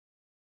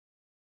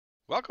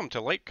Welcome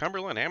to Lake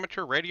Cumberland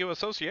Amateur Radio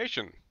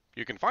Association.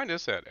 You can find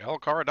us at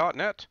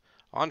LCARA.net,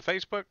 on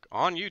Facebook,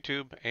 on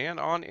YouTube, and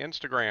on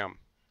Instagram.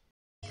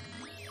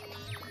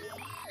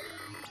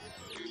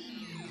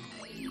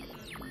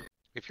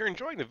 If you're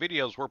enjoying the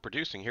videos we're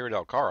producing here at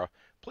LCARA,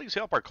 please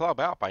help our club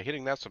out by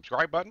hitting that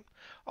subscribe button.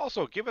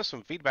 Also, give us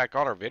some feedback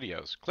on our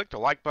videos. Click the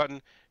like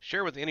button,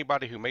 share with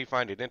anybody who may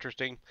find it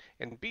interesting,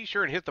 and be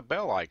sure and hit the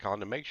bell icon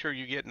to make sure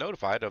you get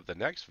notified of the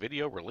next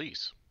video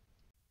release.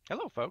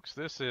 Hello folks,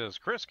 this is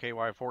Chris,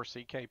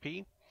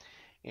 KY4CKP,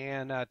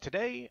 and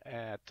today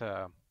at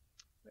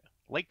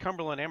Lake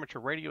Cumberland Amateur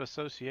Radio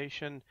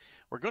Association,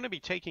 we're going to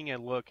be taking a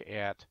look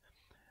at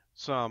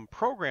some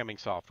programming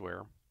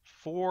software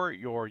for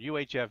your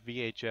UHF,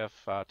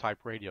 VHF type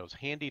radios,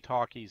 handy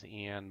talkies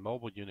and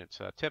mobile units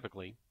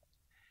typically,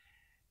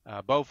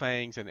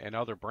 Baofangs and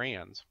other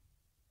brands.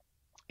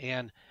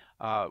 And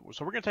so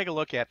we're going to take a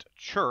look at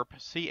Chirp,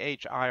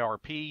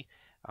 C-H-I-R-P.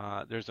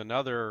 There's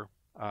another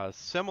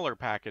similar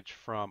package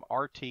from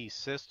RT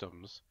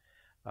Systems.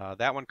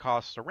 That one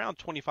costs around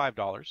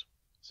 $25,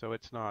 so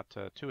it's not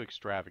too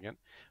extravagant.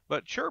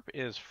 But Chirp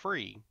is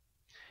free,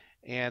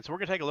 and so we're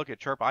going to take a look at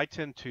Chirp. I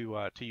tend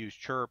to use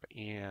Chirp,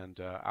 and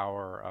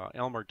our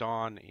Elmer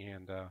Don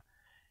and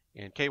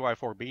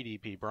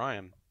KY4BDP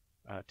Brian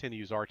tend to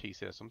use RT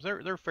Systems.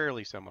 They're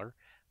fairly similar.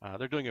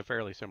 They're doing a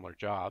fairly similar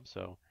job,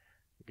 so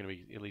they're going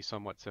to be at least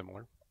somewhat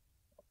similar.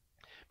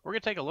 We're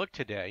going to take a look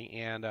today,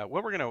 and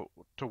what we're going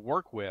to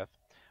work with,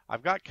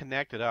 I've got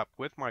connected up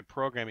with my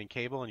programming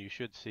cable, and you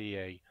should see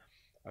a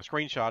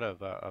screenshot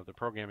of the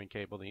programming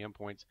cable, the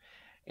endpoints.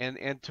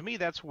 And to me,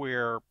 that's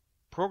where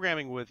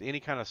programming with any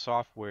kind of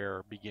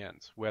software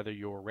begins, whether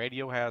your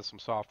radio has some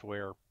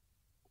software,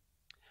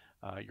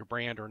 your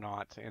brand or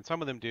not. And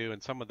some of them do,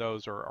 and some of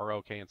those are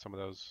okay, and some of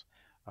those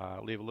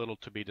leave a little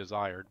to be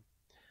desired.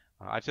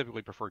 I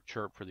typically prefer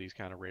Chirp for these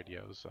kind of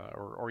radios,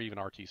 or even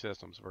RT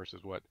Systems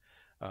versus what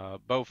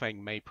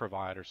Baofeng may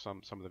provide, or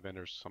some of the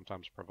vendors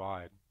sometimes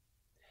provide.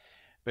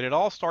 But it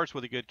all starts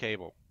with a good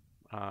cable,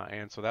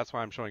 and so that's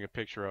why I'm showing a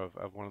picture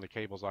of one of the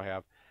cables I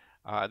have.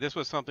 This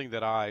was something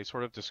that I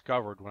sort of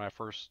discovered when I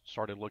first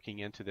started looking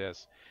into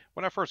this.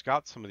 When I first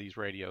got some of these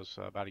radios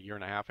about a year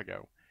and a half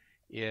ago,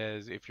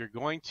 is if you're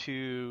going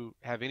to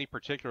have any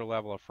particular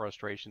level of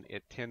frustration,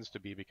 it tends to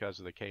be because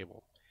of the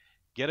cable.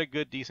 Get a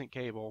good, decent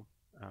cable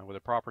with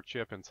a proper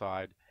chip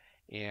inside,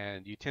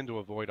 and you tend to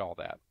avoid all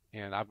that.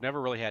 And I've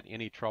never really had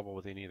any trouble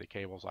with any of the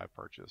cables I've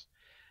purchased.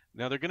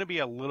 Now they're going to be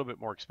a little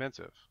bit more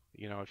expensive.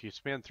 You know, if you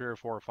spend $3 or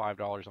 $4 or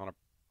 $5 on a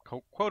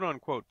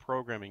quote-unquote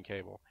programming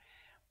cable,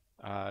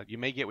 you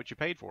may get what you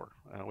paid for,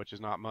 which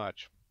is not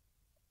much.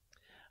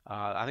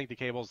 I think the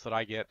cables that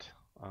I get,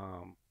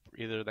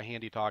 either the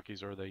handy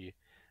talkies or the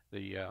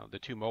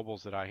two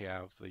mobiles that I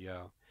have,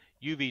 the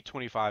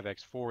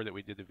UV25X4 that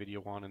we did the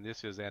video on, and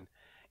this is a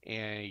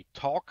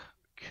Talk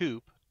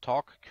Coupe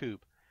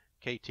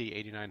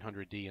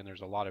KT8900D, and there's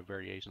a lot of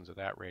variations of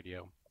that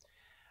radio.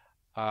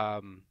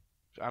 I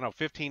don't know,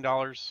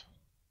 $15,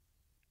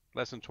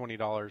 less than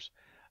 $20.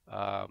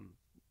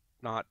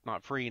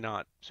 Not free,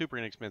 not super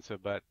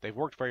inexpensive, but they've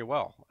worked very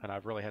well, and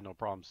I've really had no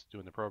problems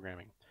doing the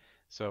programming.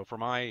 So for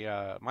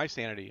my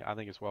sanity, I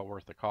think it's well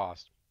worth the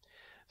cost.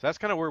 So that's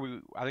kind of where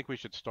I think we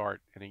should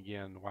start, and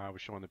again, why I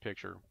was showing the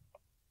picture.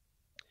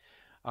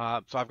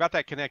 So I've got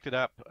that connected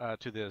up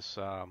to this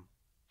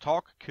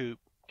Talk Coupe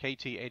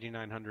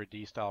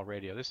KT8900D style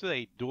radio. This is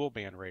a dual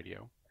band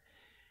radio.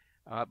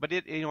 But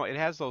it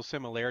has those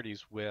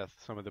similarities with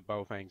some of the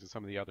Baofangs and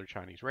some of the other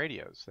Chinese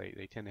radios.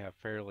 They tend to have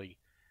fairly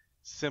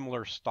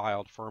similar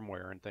styled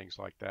firmware and things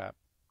like that.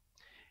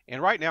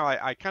 And right now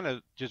I kind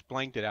of just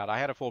blanked it out. I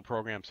had a full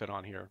program set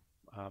on here,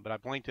 but I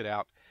blanked it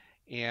out.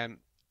 And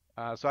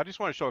so I just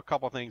want to show a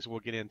couple of things. We'll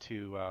get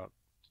into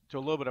to a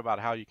little bit about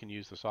how you can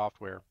use the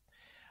software.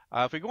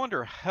 If we go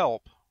under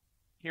Help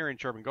here in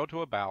Chirp and go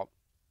to About,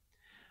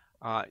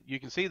 you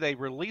can see they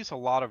release a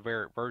lot of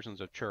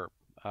versions of Chirp.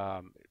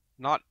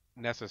 Not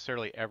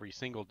necessarily every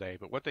single day,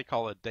 but what they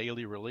call a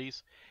daily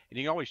release. And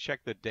you can always check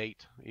the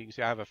date. You can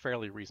see I have a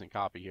fairly recent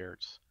copy here.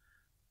 It's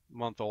a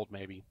month old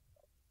maybe.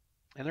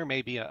 And there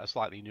may be a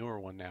slightly newer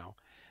one now.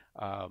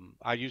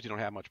 I usually don't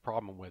have much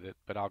problem with it,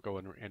 but I'll go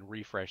and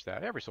refresh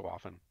that every so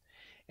often.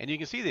 And you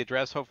can see the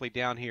address hopefully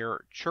down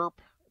here,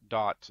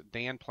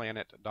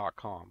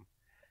 chirp.danplanet.com.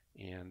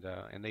 And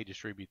they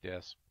distribute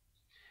this.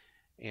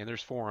 And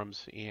there's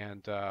forums,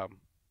 and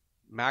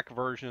Mac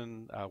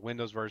version,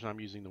 Windows version.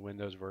 I'm using the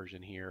Windows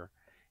version here,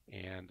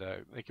 and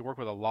they can work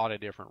with a lot of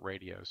different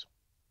radios.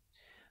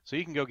 So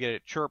you can go get it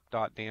at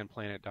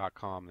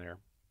chirp.danplanet.com there.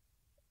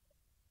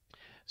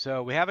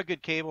 So we have a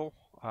good cable.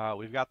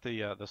 We've got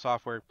the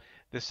software.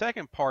 The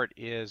second part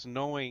is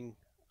knowing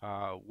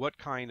what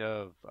kind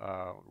of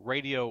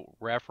radio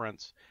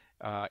reference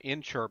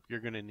in Chirp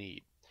you're going to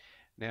need.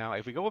 Now,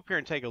 if we go up here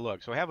and take a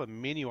look, so I have a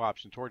menu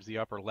option towards the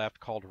upper left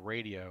called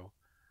Radio.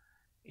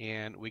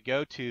 And we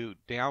go to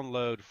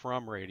download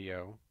from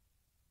radio,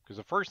 because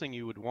the first thing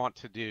you would want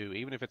to do,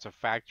 even if it's a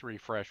factory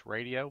fresh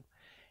radio,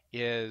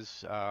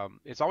 is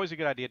it's always a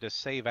good idea to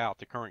save out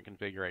the current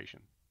configuration.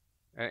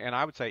 And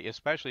I would say,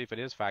 especially if it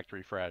is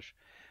factory fresh,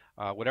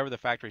 whatever the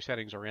factory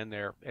settings are in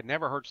there, it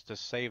never hurts to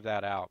save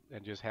that out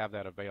and just have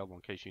that available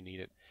in case you need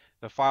it.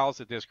 The files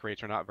that this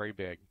creates are not very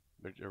big.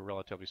 They're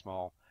relatively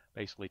small,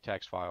 basically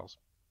text files.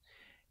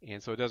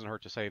 And so it doesn't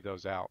hurt to save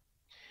those out.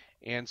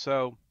 And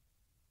so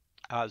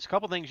there's a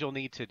couple things you'll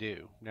need to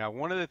do. Now,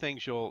 one of the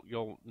things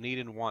you'll need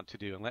and want to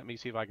do, and let me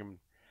see if I can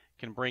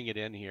bring it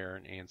in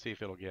here and see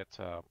if it'll get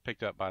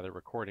picked up by the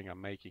recording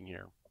I'm making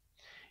here,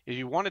 is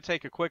you want to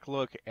take a quick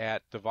look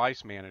at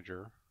Device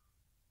Manager.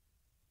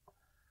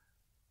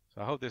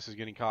 So I hope this is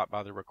getting caught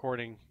by the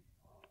recording.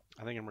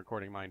 I think I'm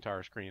recording my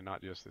entire screen,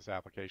 not just this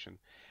application.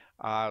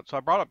 So I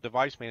brought up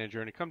Device Manager,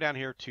 and you come down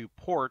here to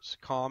Ports,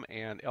 COM,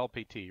 and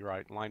LPT,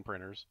 right, line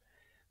printers.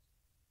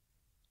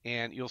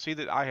 And you'll see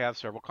that I have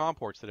several COM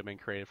ports that have been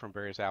created from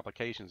various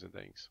applications and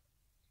things.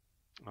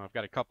 I've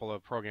got a couple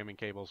of programming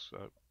cables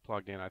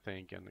plugged in, I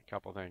think, and a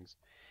couple of things.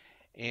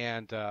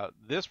 And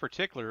this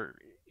particular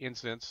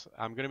instance,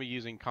 I'm going to be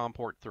using COM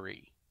port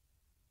 3.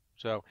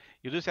 So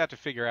you'll just have to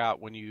figure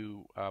out when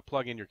you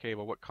plug in your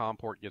cable what COM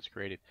port gets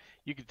created.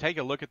 You can take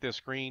a look at this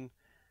screen,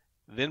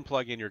 then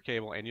plug in your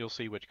cable, and you'll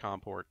see which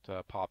COM port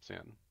pops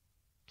in.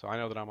 So I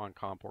know that I'm on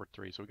COM port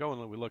 3. So we go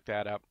and we look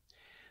that up.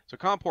 So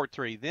COM port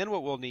 3, then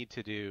what we'll need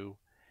to do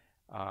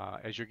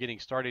as you're getting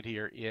started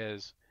here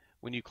is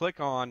when you click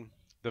on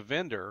the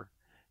vendor,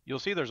 you'll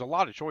see there's a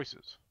lot of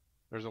choices.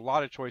 There's a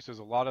lot of choices.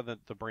 A lot of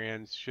the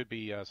brands should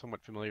be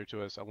somewhat familiar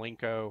to us.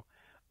 Elinco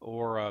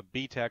or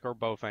BTEC or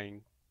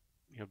Bofang.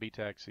 You know,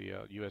 BTEC's the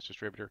U.S.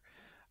 distributor.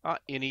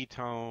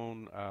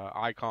 Anytone,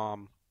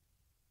 ICOM,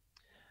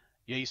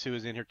 Yaesu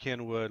is in here,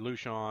 Kenwood,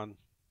 Lushon,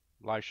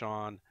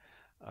 Lishon,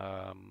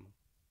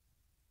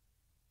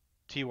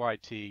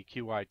 TYT,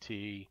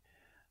 QYT.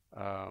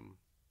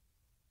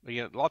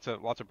 Again, lots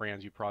of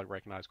brands. You probably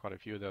recognize quite a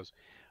few of those.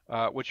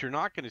 What you're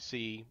not going to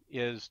see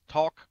is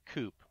Talk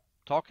Coop.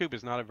 Talk Coop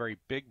is not a very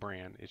big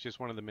brand. It's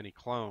just one of the many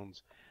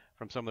clones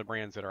from some of the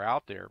brands that are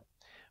out there.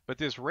 But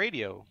this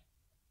radio,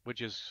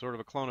 which is sort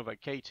of a clone of a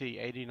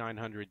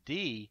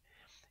KT8900D,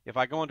 if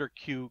I go under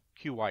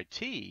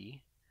QYT,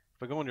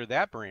 if I go under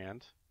that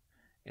brand,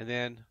 and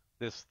then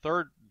this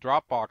third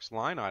Dropbox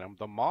line item,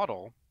 the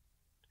model,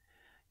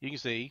 you can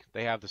see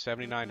they have the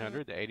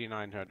 7900, the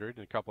 8900,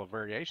 and a couple of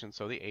variations,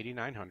 so the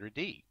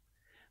 8900D.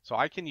 So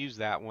I can use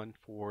that one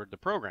for the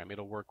program.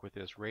 It'll work with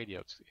this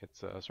radio.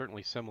 It's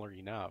certainly similar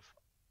enough.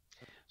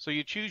 So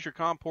you choose your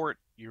COM port,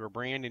 your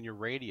brand, and your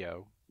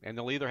radio, and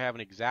they'll either have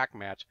an exact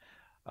match.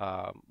 If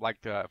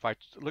I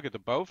look at the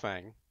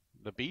Bofang,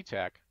 the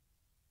BTEC,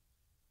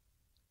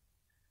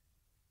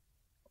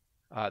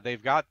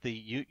 they've got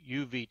the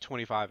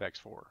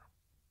UV25X4.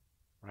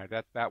 Right,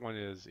 that one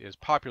is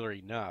popular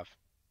enough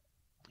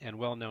and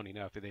well known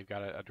enough that they've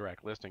got a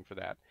direct listing for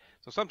that.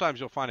 So sometimes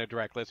you'll find a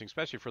direct listing,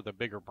 especially for the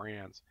bigger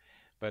brands.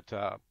 But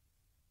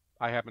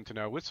I happen to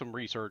know with some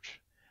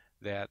research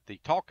that the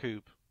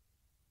Talkcoop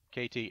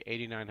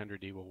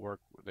KT8900D will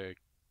work with the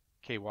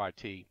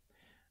KYT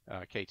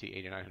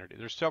KT8900D.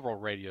 There's several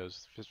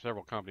radios,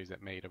 several companies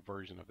that made a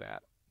version of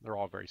that. They're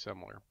all very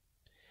similar.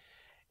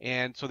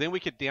 And so then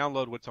we could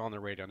download what's on the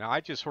radio. Now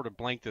I just sort of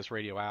blanked this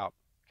radio out,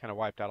 kind of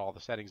wiped out all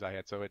the settings I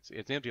had, so it's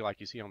empty like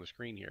you see on the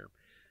screen here.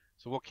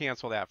 So we'll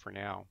cancel that for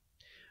now.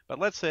 But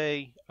let's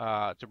say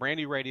it's a brand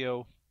new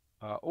radio,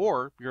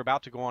 or you're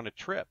about to go on a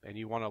trip and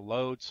you want to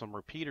load some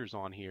repeaters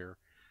on here.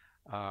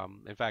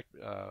 In fact,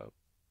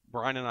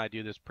 Brian and I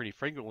do this pretty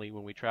frequently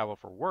when we travel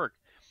for work,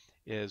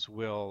 is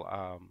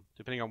we'll,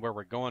 depending on where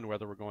we're going,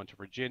 whether we're going to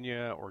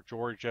Virginia or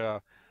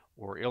Georgia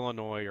or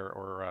Illinois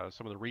or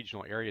some of the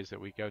regional areas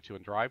that we go to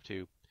and drive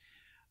to,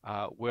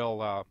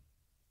 we'll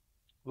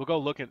go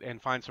look at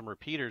and find some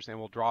repeaters and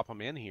we'll drop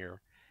them in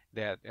here.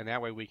 And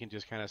that way we can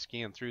just kind of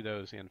scan through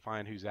those and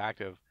find who's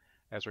active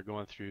as we're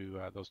going through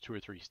those 2 or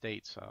 3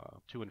 states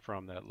to and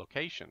from that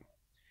location.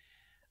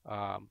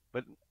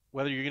 But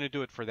whether you're going to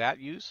do it for that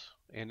use,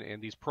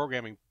 and these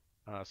programming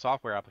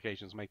software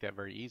applications make that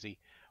very easy,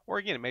 or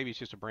again, maybe it's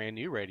just a brand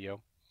new radio.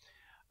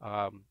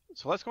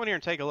 So let's go in here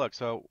and take a look.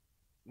 So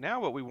now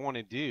what we want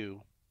to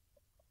do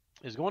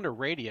is go into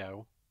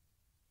radio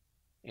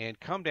and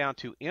come down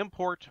to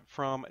import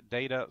from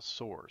data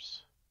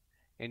source.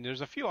 And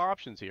there's a few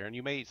options here,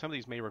 and some of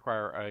these may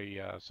require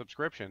a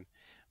subscription.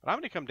 But I'm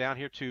going to come down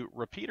here to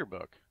Repeater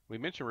Book. We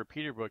mentioned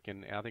Repeater Book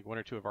in I think 1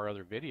 or 2 of our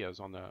other videos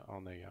on the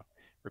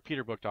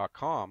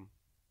repeaterbook.com.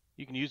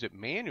 You can use it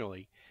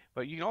manually,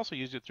 but you can also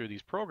use it through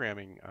these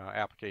programming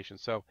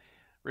applications. So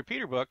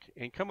Repeater Book,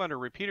 and come under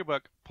Repeater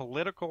Book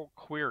Political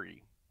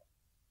Query.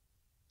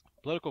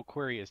 Political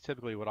Query is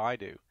typically what I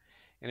do,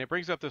 and it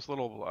brings up this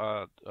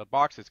little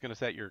box that's going to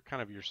set your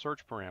kind of your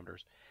search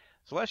parameters.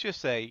 So let's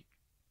just say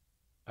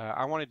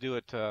I want to do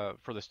it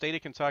for the state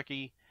of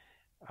Kentucky.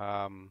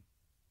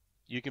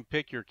 You can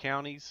pick your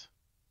counties.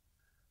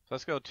 So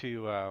let's go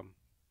to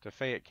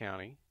Fayette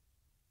County.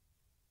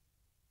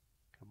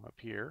 Come up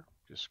here,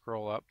 just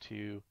scroll up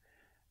to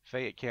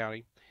Fayette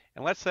County.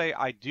 And let's say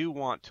I do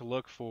want to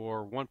look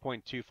for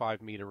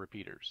 1.25 meter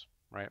repeaters,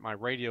 right? My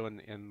radio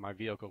in my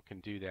vehicle can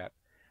do that.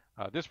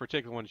 This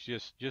particular one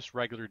is just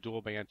regular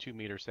dual band, 2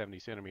 meters, 70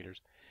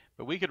 centimeters.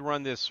 But we could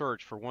run this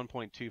search for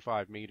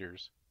 1.25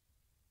 meters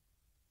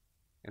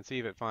and see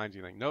if it finds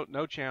anything.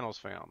 No channels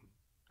found.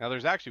 Now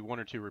there's actually 1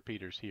 or 2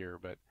 repeaters here,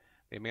 but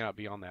they may not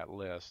be on that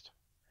list.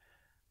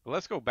 But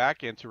let's go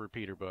back into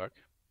repeater book.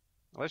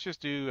 Let's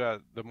just do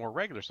the more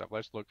regular stuff.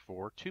 Let's look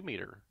for 2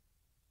 meter,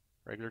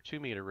 regular 2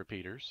 meter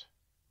repeaters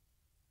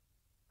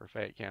for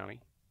Fayette County.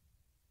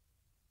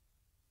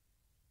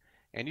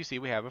 And you see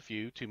we have a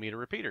few 2 meter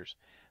repeaters.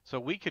 So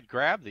we could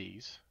grab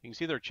these. You can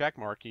see they're check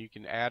marked. You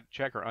can add,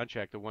 check, or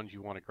uncheck the ones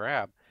you want to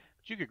grab.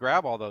 But you could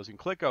grab all those and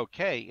click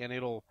OK, and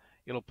it'll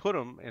put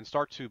them and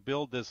start to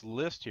build this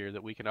list here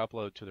that we can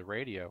upload to the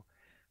radio.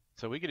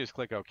 So we could just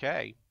click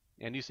OK,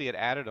 and you see it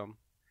added them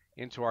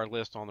into our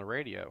list on the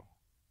radio.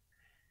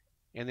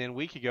 And then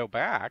we could go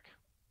back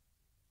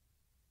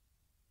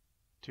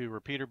to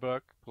repeater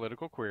book,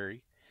 political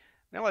query.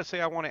 Now let's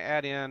say I want to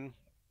add in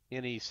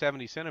any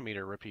 70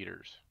 centimeter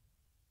repeaters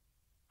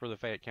for the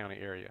Fayette County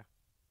area.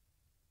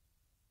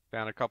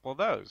 Found a couple of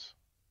those.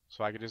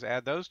 So I could just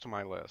add those to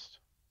my list.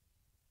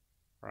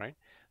 Right?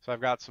 So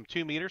I've got some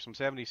 2 meter, some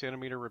 70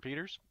 centimeter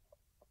repeaters.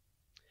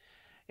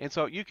 And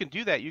so you can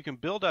do that. You can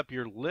build up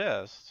your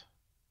list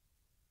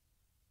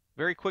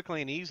very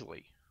quickly and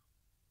easily.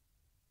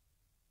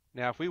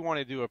 Now, if we want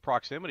to do a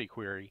proximity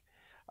query,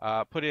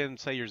 put in,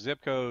 say, your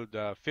zip code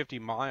 50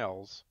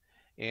 miles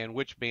and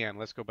which band.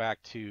 Let's go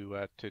back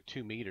to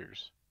 2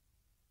 meters.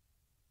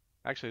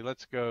 Actually,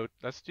 let's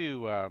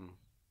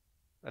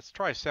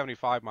try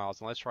 75 miles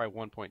and let's try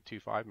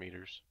 1.25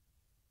 meters.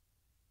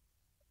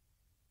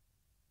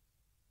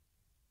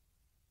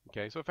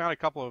 Okay, so I found a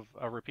couple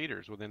of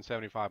repeaters within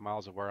 75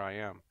 miles of where I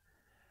am.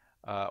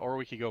 Or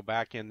we could go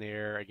back in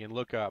there, again,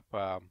 look up,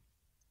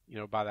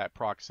 by that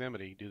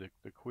proximity, do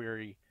the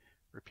query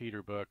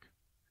repeater book.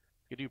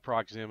 You could do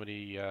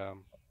proximity,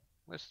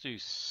 let's do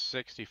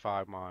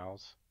 65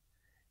 miles,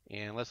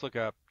 and let's look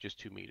up just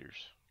 2 meters.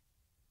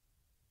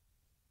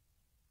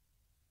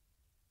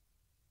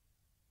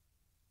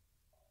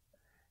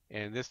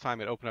 And this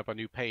time it opened up a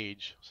new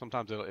page.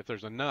 Sometimes if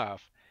there's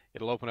enough,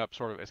 it'll open up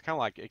sort of, it's kind of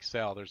like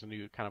Excel. There's a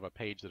new kind of a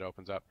page that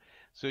opens up.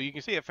 So you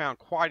can see it found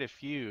quite a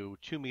few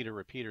 2 meter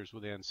repeaters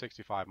within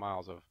 65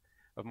 miles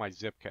of my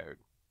zip code.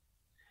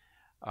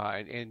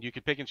 And you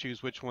could pick and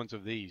choose which ones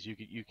of these.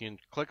 You can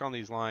click on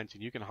these lines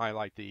and you can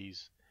highlight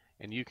these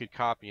and you could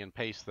copy and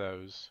paste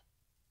those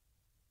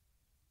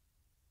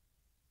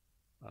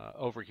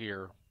over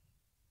here.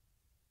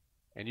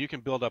 And you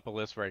can build up a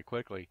list very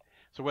quickly.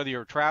 So whether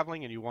you're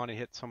traveling and you want to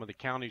hit some of the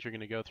counties you're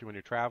going to go through when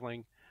you're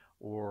traveling,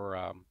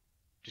 or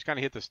just kind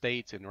of hit the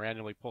states and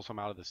randomly pull some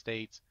out of the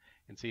states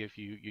and see if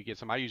you get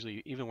some. I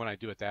usually, even when I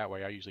do it that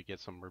way, I usually get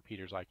some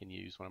repeaters I can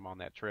use when I'm on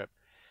that trip.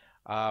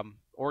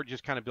 Or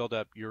just kind of build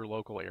up your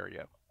local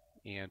area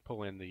and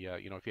pull in the,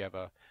 if you have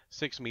a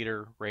 6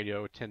 meter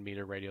radio, 10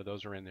 meter radio,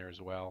 those are in there as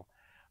well.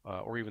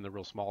 Or even the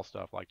real small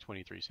stuff like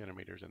 23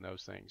 centimeters and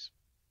those things.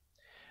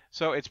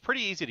 So it's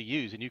pretty easy to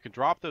use, and you can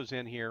drop those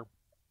in here,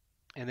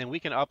 and then we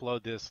can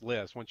upload this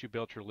list once you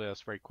built your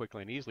list very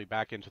quickly and easily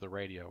back into the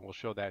radio. We'll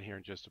show that here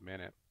in just a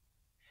minute.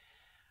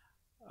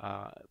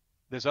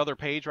 This other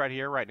page right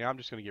here, right now, I'm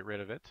just going to get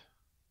rid of it.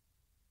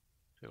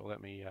 It'll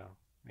let me,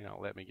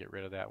 let me get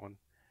rid of that one.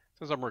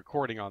 Since I'm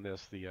recording on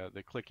this,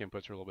 the click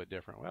inputs are a little bit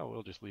different. Well,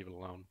 we'll just leave it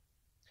alone.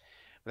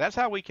 But that's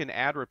how we can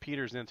add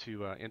repeaters into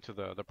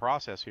the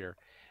process here.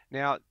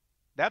 Now,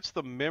 that's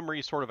the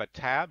memory sort of a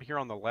tab here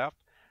on the left.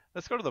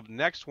 Let's go to the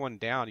next one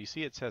down. You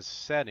see it says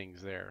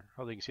settings there.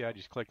 Oh, you can see I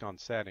just clicked on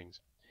settings.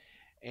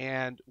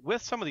 And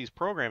with some of these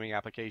programming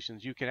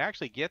applications, you can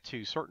actually get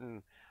to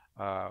certain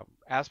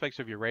aspects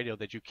of your radio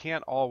that you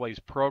can't always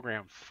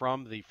program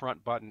from the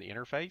front button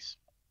interface.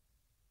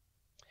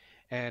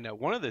 And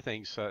one of the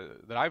things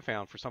that I've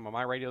found for some of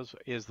my radios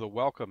is the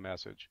welcome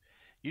message.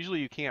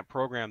 Usually you can't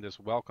program this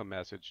welcome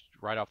message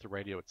right off the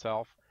radio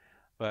itself,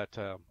 but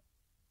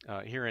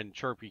here in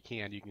Chirp you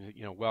can. You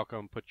can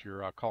welcome, put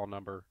your call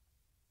number.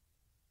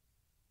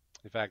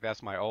 In fact,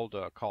 that's my old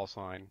call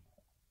sign.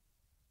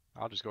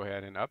 I'll just go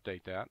ahead and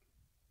update that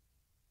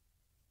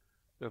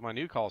with my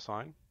new call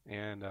sign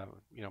and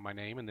my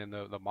name and then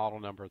the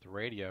model number of the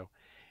radio.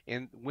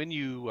 And when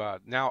you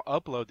now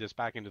upload this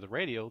back into the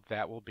radio,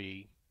 that will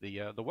be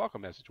the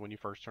welcome message when you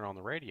first turn on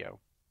the radio.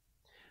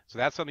 So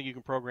that's something you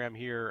can program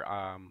here.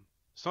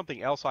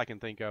 Something else I can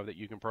think of that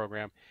you can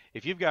program,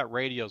 if you've got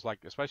radios like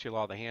especially a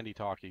lot of the handy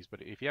talkies,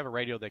 but if you have a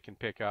radio that can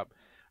pick up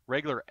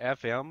regular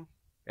FM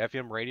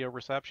radio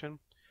reception,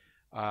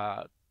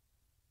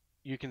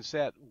 you can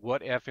set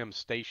what FM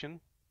station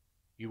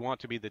you want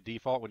to be the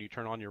default when you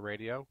turn on your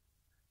radio,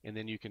 and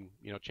then you can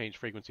change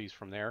frequencies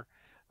from there.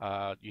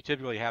 You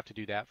typically have to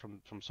do that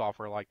from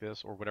software like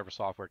this or whatever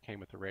software came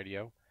with the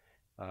radio.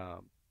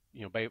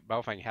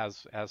 Baofeng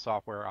has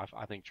software.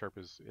 I think Chirp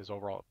is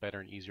overall better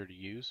and easier to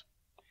use.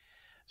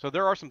 So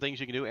there are some things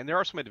you can do, and there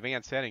are some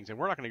advanced settings, and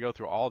we're not going to go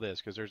through all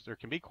this because there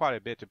can be quite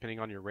a bit depending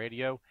on your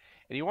radio,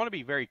 and you want to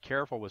be very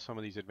careful with some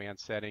of these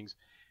advanced settings.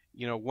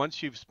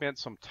 Once you've spent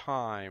some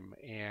time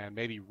and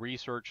maybe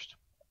researched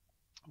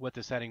what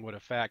the setting would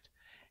affect.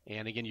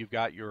 And again, you've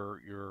got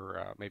your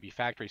maybe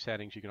factory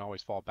settings you can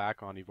always fall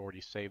back on. You've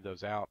already saved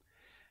those out.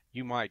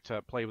 You might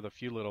play with a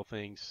few little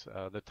things,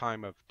 the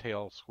time of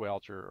tail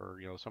squelch, or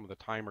some of the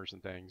timers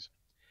and things.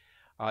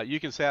 You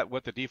can set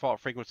what the default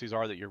frequencies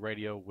are that your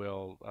radio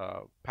will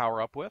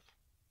power up with.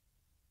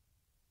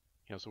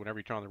 So whenever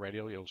you turn on the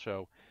radio, it'll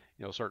show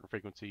certain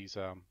frequencies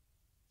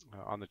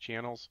on the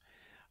channels.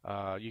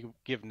 You can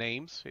give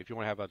names if you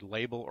want to have a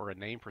label or a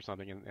name for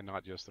something, and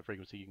not just the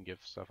frequency. You can give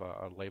stuff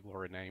a label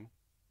or a name.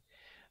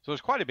 So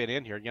there's quite a bit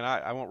in here. Again,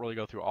 I won't really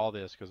go through all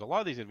this because a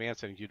lot of these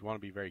advanced settings you'd want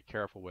to be very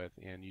careful with,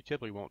 and you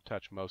typically won't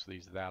touch most of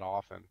these that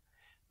often.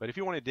 But if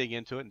you want to dig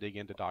into it and dig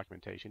into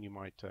documentation, you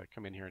might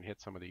come in here and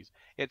hit some of these.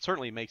 It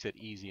certainly makes it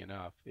easy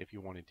enough if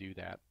you want to do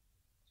that.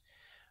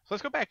 So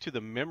let's go back to the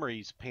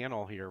memories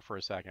panel here for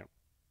a second.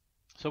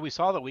 So we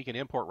saw that we can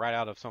import right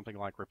out of something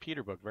like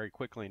Repeater Book very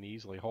quickly and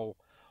easily, whole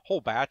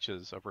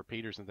batches of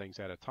repeaters and things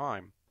at a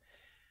time.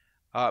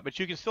 But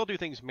you can still do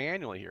things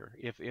manually here.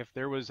 If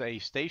there was a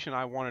station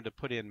I wanted to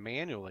put in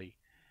manually,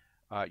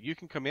 you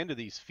can come into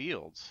these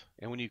fields,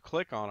 and when you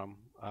click on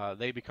them,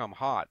 they become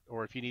hot.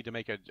 Or if you need to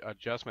make an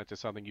adjustment to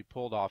something you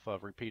pulled off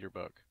of Repeater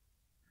Book,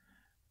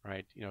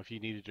 right? If you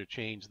needed to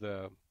change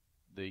the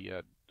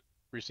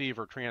receive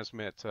or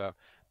transmit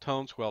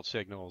tone squelch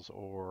signals,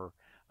 or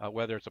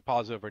whether it's a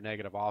positive or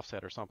negative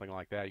offset or something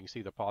like that, you can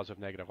see the positive,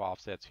 negative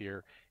offsets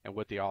here and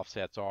what the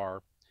offsets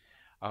are.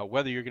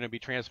 Whether you're going to be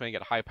transmitting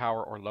at high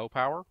power or low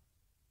power,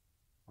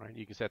 right?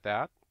 You can set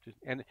that.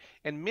 And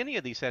many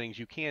of these settings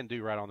you can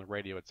do right on the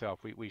radio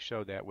itself. We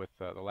showed that with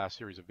the last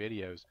series of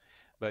videos.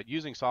 But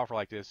using software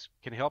like this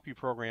can help you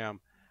program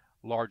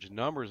large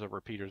numbers of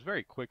repeaters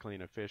very quickly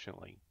and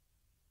efficiently.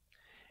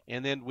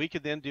 And then we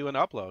could then do an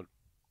upload.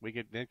 We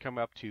could then come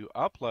up to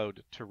upload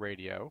to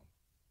radio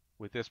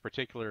with this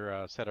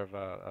particular set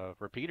of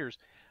repeaters.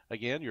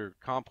 Again, your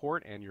COM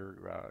port and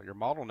your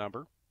model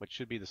number, which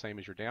should be the same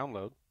as your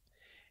download.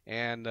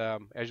 And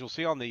as you'll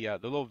see on the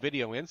little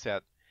video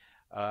inset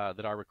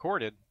that I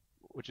recorded,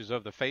 which is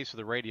of the face of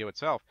the radio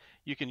itself,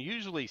 you can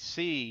usually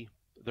see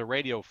the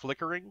radio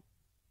flickering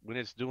when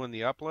it's doing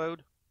the upload,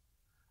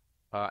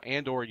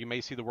 and or you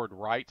may see the word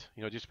write.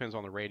 It just depends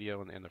on the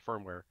radio and the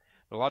firmware.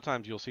 But a lot of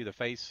times you'll see the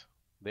face,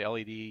 the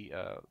LED,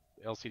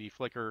 LCD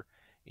flicker,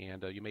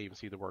 and you may even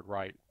see the word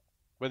write.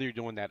 Whether you're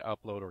doing that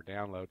upload or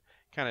download,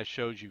 kind of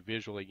shows you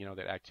visually,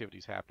 that activity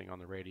is happening on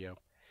the radio.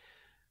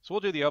 So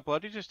we'll do the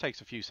upload. It just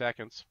takes a few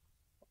seconds.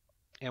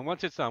 And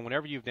once it's done,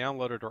 whenever you've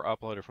downloaded or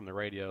uploaded from the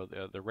radio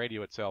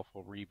radio itself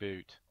will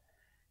reboot.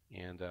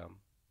 And,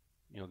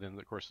 then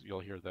of course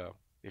you'll hear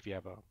if you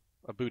have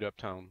a boot up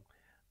tone,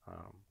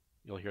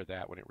 you'll hear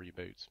that when it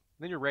reboots.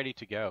 Then you're ready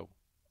to go.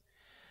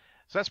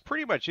 So that's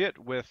pretty much it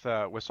with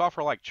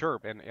software like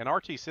Chirp and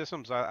RT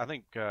systems. I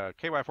think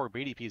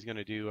KY4BDP is going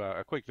to do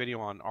a quick video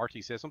on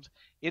RT systems.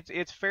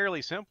 It's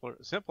fairly simple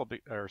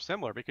or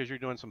similar because you're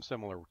doing some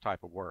similar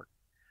type of work.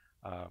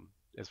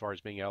 As far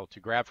as being able to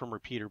grab from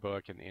Repeater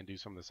Book and do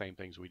some of the same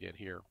things we did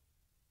here.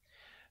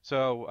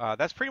 So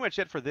that's pretty much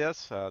it for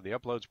this. The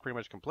upload's pretty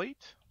much complete.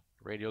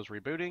 Radio's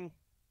rebooting.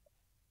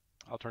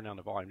 I'll turn down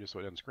the volume just so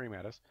it doesn't scream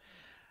at us.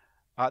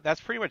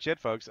 That's pretty much it,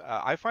 folks.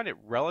 I find it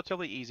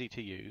relatively easy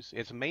to use.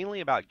 It's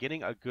mainly about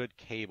getting a good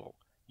cable.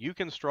 You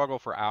can struggle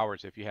for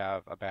hours if you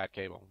have a bad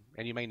cable,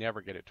 and you may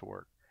never get it to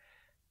work.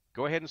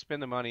 Go ahead and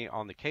spend the money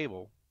on the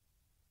cable,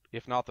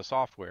 if not the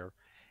software.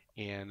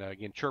 And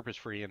again, Chirp is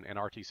free, and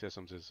RT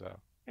Systems is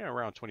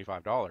around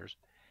 $25.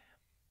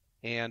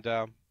 And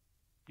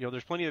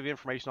there's plenty of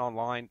information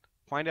online.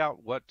 Find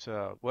out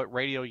what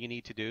radio you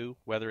need to do,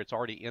 whether it's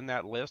already in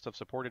that list of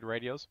supported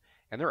radios.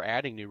 And they're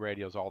adding new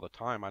radios all the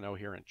time. I know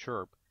here in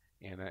Chirp,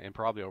 and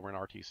probably over in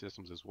RT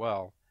Systems as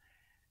well.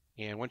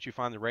 And once you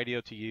find the radio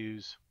to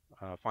use,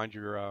 find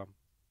your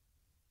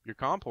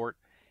COM port.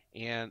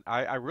 And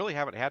I really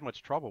haven't had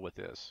much trouble with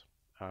this.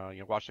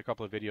 Watched a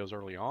couple of videos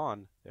early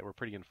on that were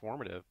pretty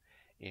informative,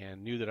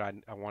 and knew that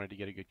I wanted to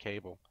get a good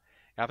cable.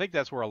 And I think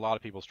that's where a lot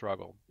of people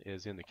struggle,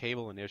 is in the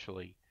cable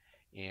initially,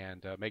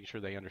 and making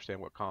sure they understand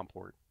what COM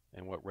port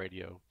and what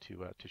radio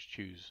to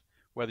choose,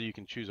 whether you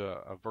can choose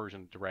a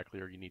version directly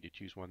or you need to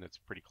choose one that's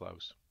pretty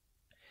close.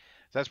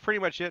 So that's pretty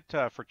much it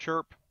for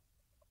Chirp.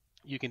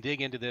 You can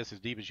dig into this as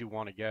deep as you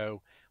want to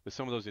go with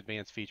some of those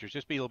advanced features.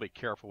 Just be a little bit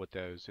careful with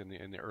those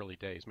in the early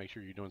days. Make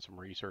sure you're doing some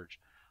research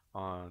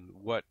on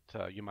what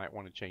you might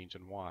want to change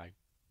and why.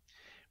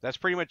 That's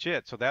pretty much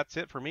it. So that's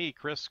it for me,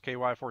 Chris,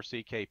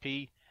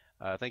 KY4CKP.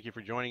 Thank you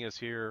for joining us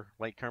here,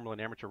 Lake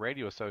Cumberland Amateur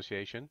Radio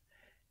Association,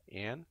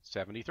 and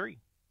 73.